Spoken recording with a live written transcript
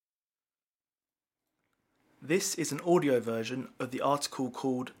This is an audio version of the article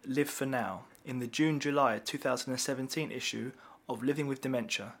called Live for Now in the June-July 2017 issue of Living with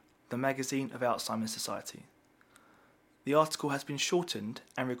Dementia, the magazine of Alzheimer's Society. The article has been shortened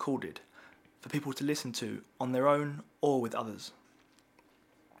and recorded for people to listen to on their own or with others.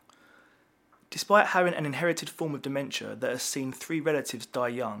 Despite having an inherited form of dementia that has seen 3 relatives die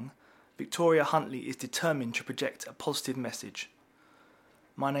young, Victoria Huntley is determined to project a positive message.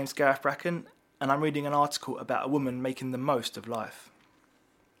 My name's Gareth Bracken, and I'm reading an article about a woman making the most of life.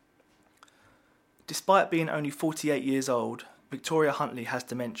 Despite being only 48 years old, Victoria Huntley has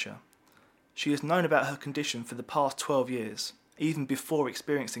dementia. She has known about her condition for the past 12 years, even before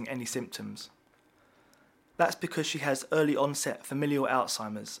experiencing any symptoms. That's because she has early onset familial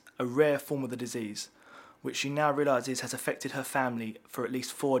Alzheimer's, a rare form of the disease, which she now realises has affected her family for at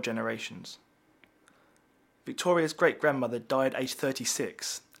least 4 generations. Victoria's great-grandmother died aged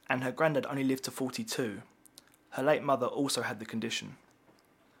 36, and her granddad only lived to 42. Her late mother also had the condition.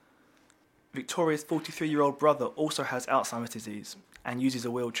 Victoria's 43-year-old brother also has Alzheimer's disease and uses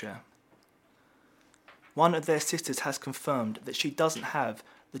a wheelchair. One of their sisters has confirmed that she doesn't have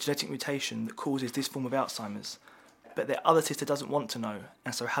the genetic mutation that causes this form of Alzheimer's, but their other sister doesn't want to know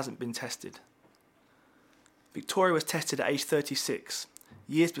and so hasn't been tested. Victoria was tested at age 36,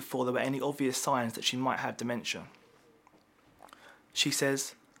 years before there were any obvious signs that she might have dementia. She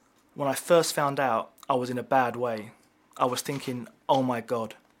says, "When I first found out, I was in a bad way. I was thinking, oh my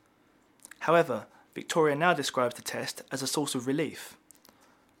God." However, Victoria now describes the test as a source of relief.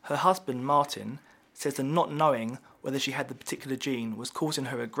 Her husband, Martin, says that not knowing whether she had the particular gene was causing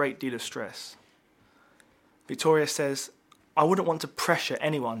her a great deal of stress. Victoria says, "I wouldn't want to pressure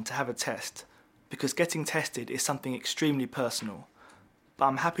anyone to have a test because getting tested is something extremely personal, but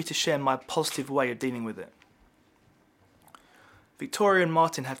I'm happy to share my positive way of dealing with it." Victoria and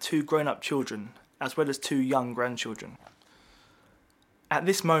Martin have 2 grown-up children, as well as 2 young grandchildren. "At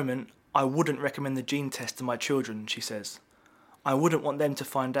this moment, I wouldn't recommend the gene test to my children," she says. "I wouldn't want them to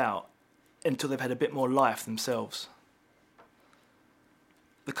find out until they've had a bit more life themselves."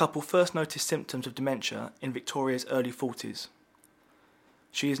 The couple first noticed symptoms of dementia in Victoria's early 40s.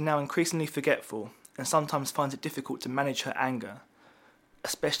 She is now increasingly forgetful and sometimes finds it difficult to manage her anger,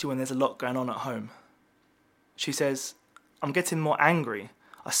 especially when there's a lot going on at home. She says, "I'm getting more angry.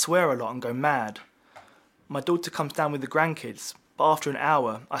 I swear a lot and go mad. My daughter comes down with the grandkids, but after an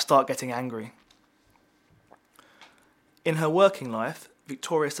hour I start getting angry." In her working life,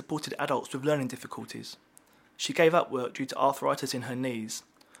 Victoria supported adults with learning difficulties. She gave up work due to arthritis in her knees,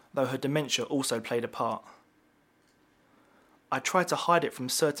 though her dementia also played a part. "I tried to hide it from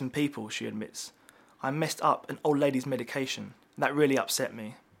certain people," she admits. "I messed up an old lady's medication. That really upset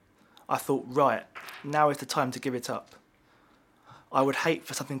me. I thought, right, now is the time to give it up. I would hate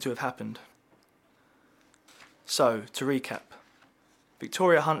for something to have happened." So, to recap,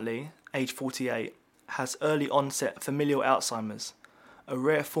 Victoria Huntley, age 48, has early onset familial Alzheimer's, a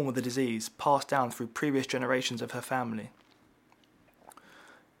rare form of the disease passed down through previous generations of her family.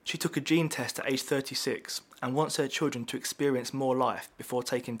 She took a gene test at age 36 and wants her children to experience more life before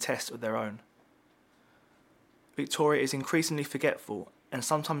taking tests of their own. Victoria is increasingly forgetful and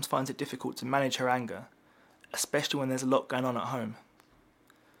sometimes finds it difficult to manage her anger, especially when there's a lot going on at home.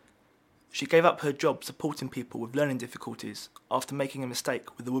 She gave up her job supporting people with learning difficulties after making a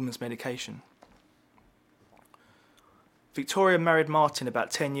mistake with the woman's medication. Victoria married Martin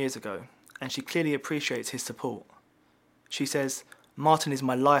about 10 years ago, and she clearly appreciates his support. She says, "Martin is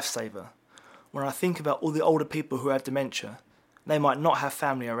my lifesaver. When I think about all the older people who have dementia, they might not have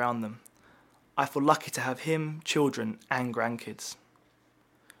family around them. I feel lucky to have him, children, and grandkids."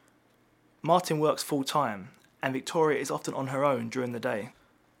 Martin works full-time, and Victoria is often on her own during the day.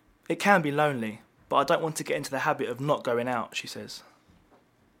 "It can be lonely, but I don't want to get into the habit of not going out," she says.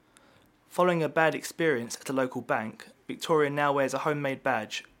 Following a bad experience at a local bank, Victoria now wears a homemade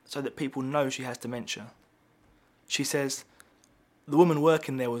badge so that people know she has dementia. She says, "The woman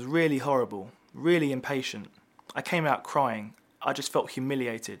working there was really horrible, really impatient. I came out crying. I just felt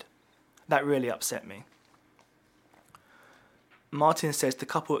humiliated. That really upset me." Martin says the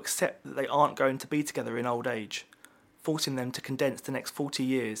couple accept that they aren't going to be together in old age, forcing them to condense the next 40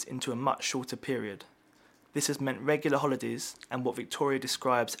 years into a much shorter period. This has meant regular holidays and what Victoria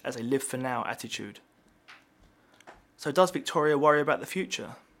describes as a live-for-now attitude. So does Victoria worry about the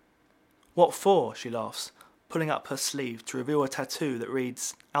future? "What for?" she laughs, pulling up her sleeve to reveal a tattoo that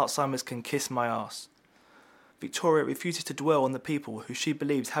reads, "Alzheimer's can kiss my ass." Victoria refuses to dwell on the people who she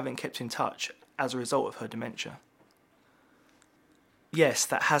believes haven't kept in touch as a result of her dementia. "Yes,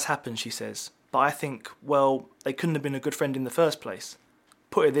 that has happened," she says, "but I think, well, they couldn't have been a good friend in the first place.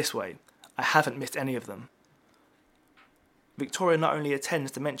 Put it this way, I haven't missed any of them. Victoria not only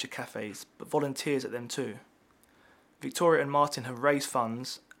attends dementia cafes, but volunteers at them too. Victoria and Martin have raised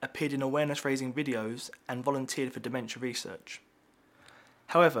funds, appeared in awareness-raising videos, and volunteered for dementia research.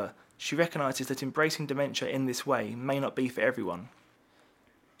 However, she recognises that embracing dementia in this way may not be for everyone.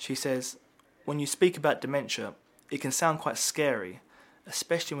 She says, "When you speak about dementia, it can sound quite scary,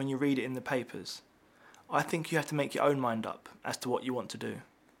 especially when you read it in the papers. I think you have to make your own mind up as to what you want to do."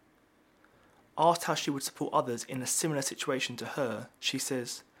 Asked how she would support others in a similar situation to her, she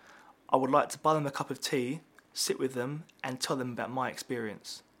says, "I would like to buy them a cup of tea, sit with them, and tell them about my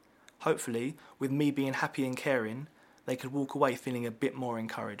experience. Hopefully, with me being happy and caring, they could walk away feeling a bit more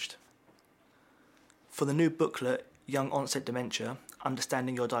encouraged." For the new booklet, Young Onset Dementia,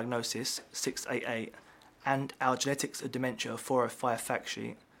 Understanding Your Diagnosis, 688, and Our Genetics of Dementia 405 fact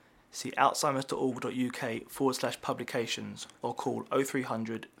sheet, see alzheimers.org.uk/publications or call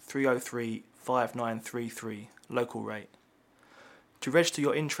 0300 303 5933, local rate. To register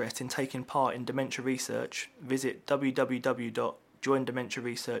your interest in taking part in dementia research, visit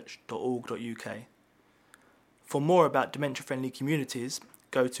www.joindementiaresearch.org.uk. For more about dementia-friendly communities,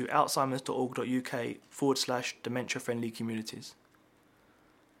 go to alzheimers.org.uk/dementia-friendly communities.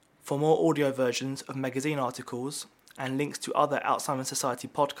 For more audio versions of magazine articles and links to other Alzheimer's Society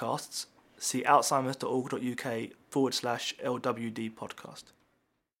podcasts, see alzheimers.org.uk/LWD podcast.